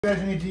You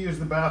guys need to use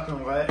the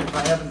bathroom if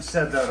I haven't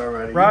said that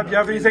already. Rob, you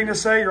have anything to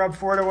say? You're up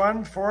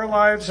 4-1. 4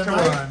 lives to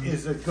 1.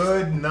 Is a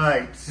good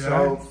night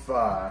so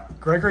far.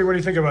 Gregory, what do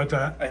you think about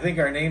that? I think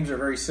our names are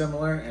very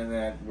similar and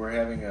that we're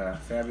having a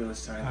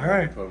fabulous time. All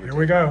right, here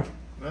we go.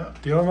 Yeah.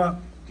 Deal them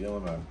up. Deal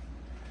them up.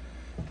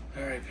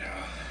 All right,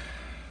 pal.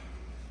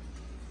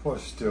 Poor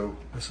Stu.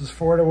 This is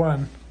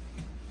 4-1.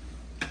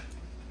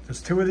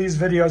 There's 2 of these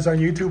videos on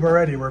YouTube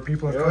already where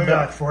people have come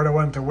back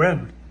 4-1 to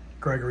win,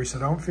 Gregory, so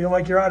don't feel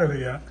like you're out of it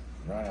yet.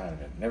 Not out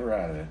of it. Never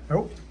out of it.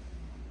 Nope.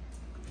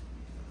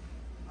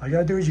 All you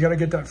gotta do is you gotta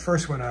get that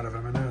first one out of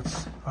him, and then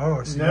it's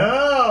see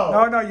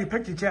no, you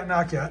picked. You can't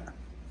knock yet.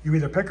 You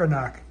either pick or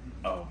knock.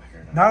 Oh, pick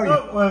or knock. Now you.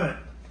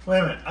 Wait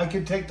a minute. I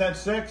can take that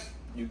 6.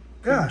 You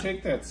can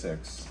take that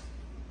 6.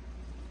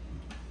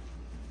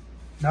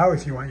 Now,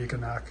 if you want, you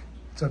can knock.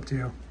 It's up to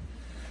you.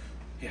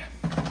 Yeah.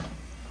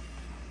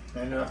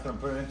 And you're not gonna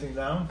put anything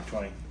down?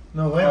 20.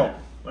 No, wait a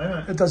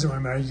minute. It doesn't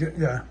really matter.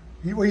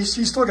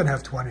 He's still gonna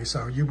have 20,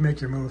 so you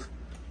make your move.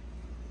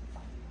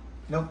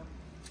 Nope.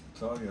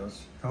 It's all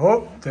yours.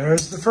 Oh,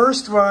 there's the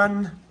first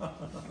one.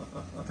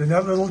 Then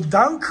that little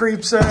doubt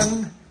creeps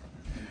in.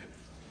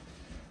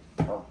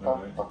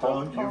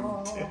 Don't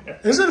you dare.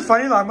 Isn't it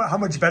funny how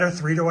much better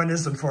 3-1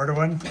 is than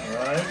 4-1? All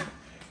right.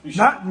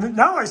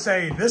 Now I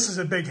say this is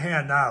a big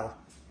hand now.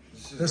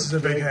 This is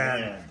a big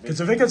hand. Because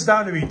if it gets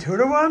down to be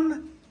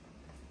 2-1,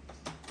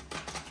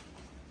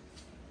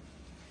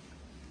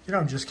 you know,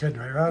 I'm just kidding,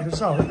 right, Rob?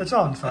 It's all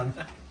in fun.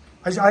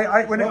 What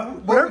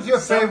was your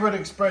favorite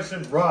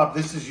expression, Rob?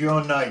 This is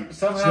your night.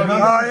 Somehow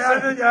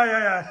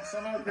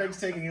Greg's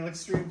taking an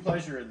extreme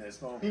pleasure in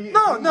this moment.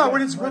 No.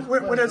 When it's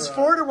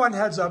 4-1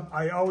 heads up,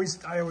 I always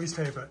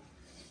tape it.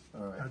 All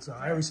right. That's all.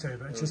 I always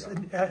tape it. It's just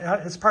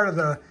it's part of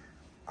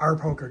our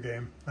poker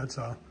game. That's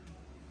all.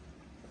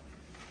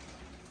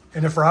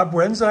 And if Rob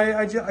wins,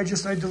 I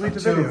delete the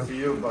video. 2 for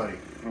you, buddy.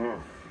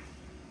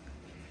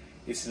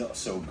 He's not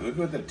so good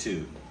with the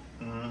 2.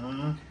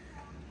 Mm-hmm.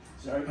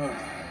 Sorry,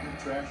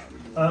 trash.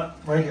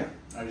 Right here.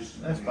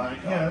 That's fine.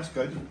 Yeah, that's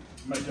good.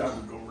 My dog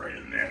will go right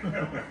in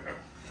there.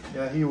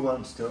 Yeah, he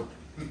wants to.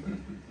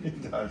 He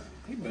does.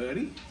 Hey,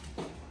 buddy.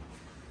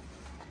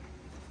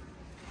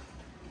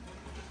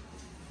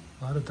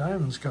 A lot of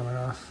diamonds coming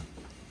off.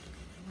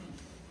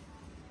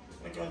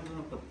 I got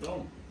enough to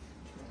film.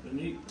 The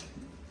neat.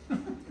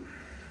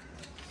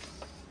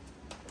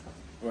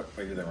 What?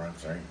 I did that wrong.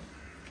 Sorry.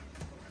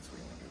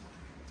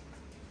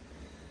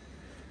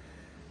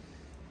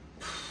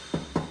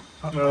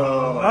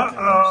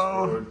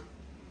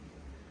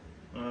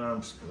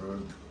 I'm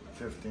screwed.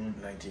 15.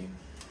 19.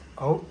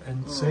 Oh,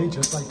 and see,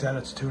 just like that,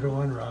 it's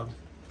 2-1, Rob.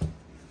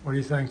 What do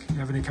you think? You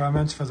have any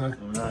comments for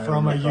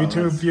all my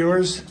YouTube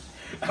viewers?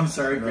 I'm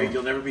sorry, Greg.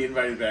 You'll never be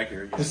invited back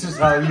here again. This is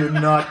how you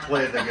not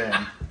play the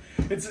game.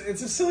 It's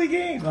a silly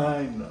game.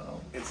 I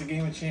know. It's a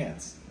game of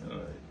chance. All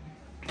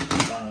right.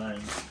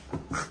 Fine.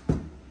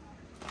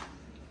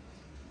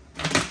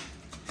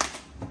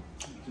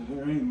 Is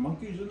there any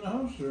monkeys in the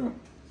house? Or?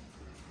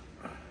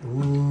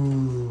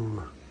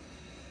 Ooh.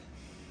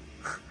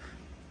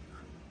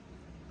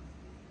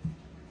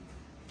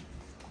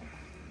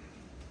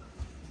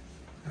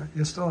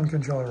 You're still in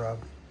control, Rob.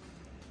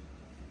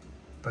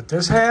 But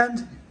this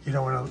hand, you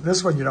don't want to.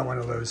 This one, you don't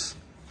want to lose.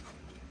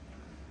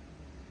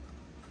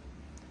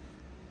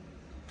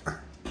 Ooh.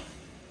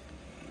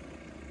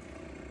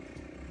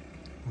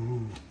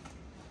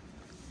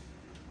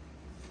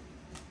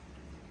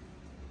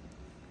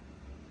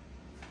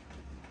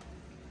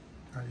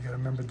 All right, you got to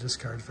remember to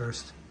discard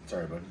first.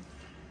 Sorry, bud.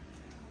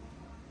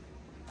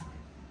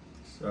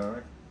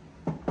 Sorry.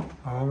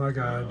 Oh my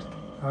God.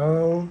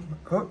 Oh.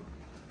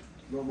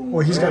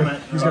 Well, he's gonna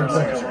pick.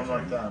 One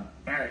more time.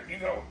 All right, you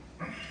go.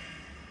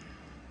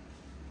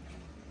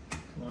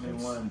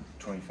 21.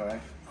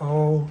 25.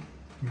 Oh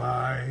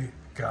my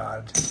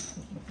God.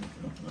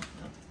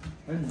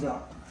 Heads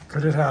up.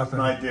 Could it happen?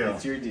 My deal.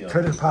 It's your deal.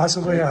 Could it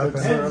possibly It happen?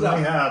 could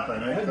certainly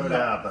happen. It could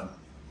happen.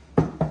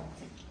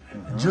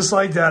 Just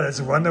like that, it's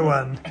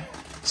 1-1.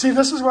 See,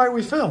 this is why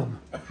we film.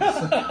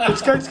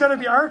 It's got to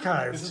be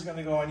archived. This is going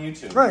to go on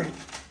YouTube. Right.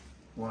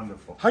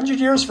 Wonderful. 100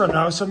 years from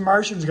now, some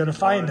Martian's going to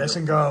find this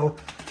and go,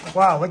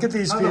 wow, look at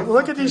these people.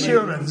 Look at these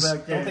humans.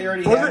 Don't they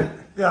already have it?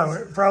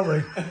 Yeah,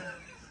 probably.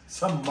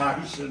 Some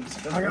Martians.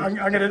 I'm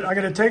gonna get a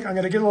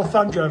little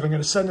thumb drive. I'm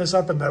gonna send this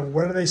up in the.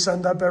 What do they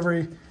send up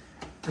every?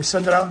 They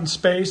send it out in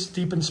space,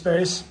 deep in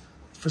space,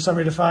 for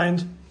somebody to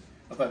find.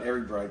 I thought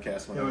every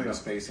broadcast went into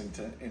space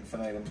into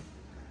infinitum.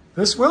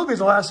 This will be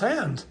the last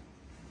hand.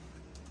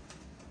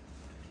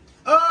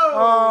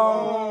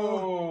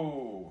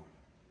 Oh!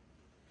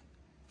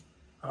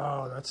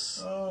 Oh,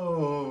 that's.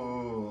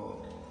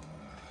 Oh.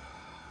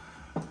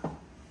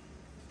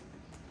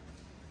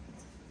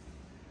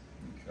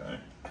 Okay.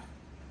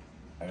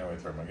 I know I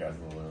throw my guys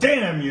a little.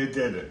 Damn, you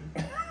did it.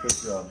 Good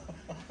job.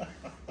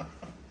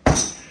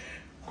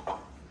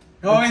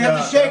 Oh, I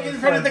have to shake it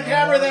in front of the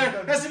camera there.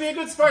 Has to be a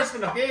good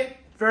sportsman, okay?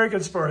 Very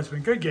good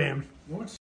sportsman. Good game.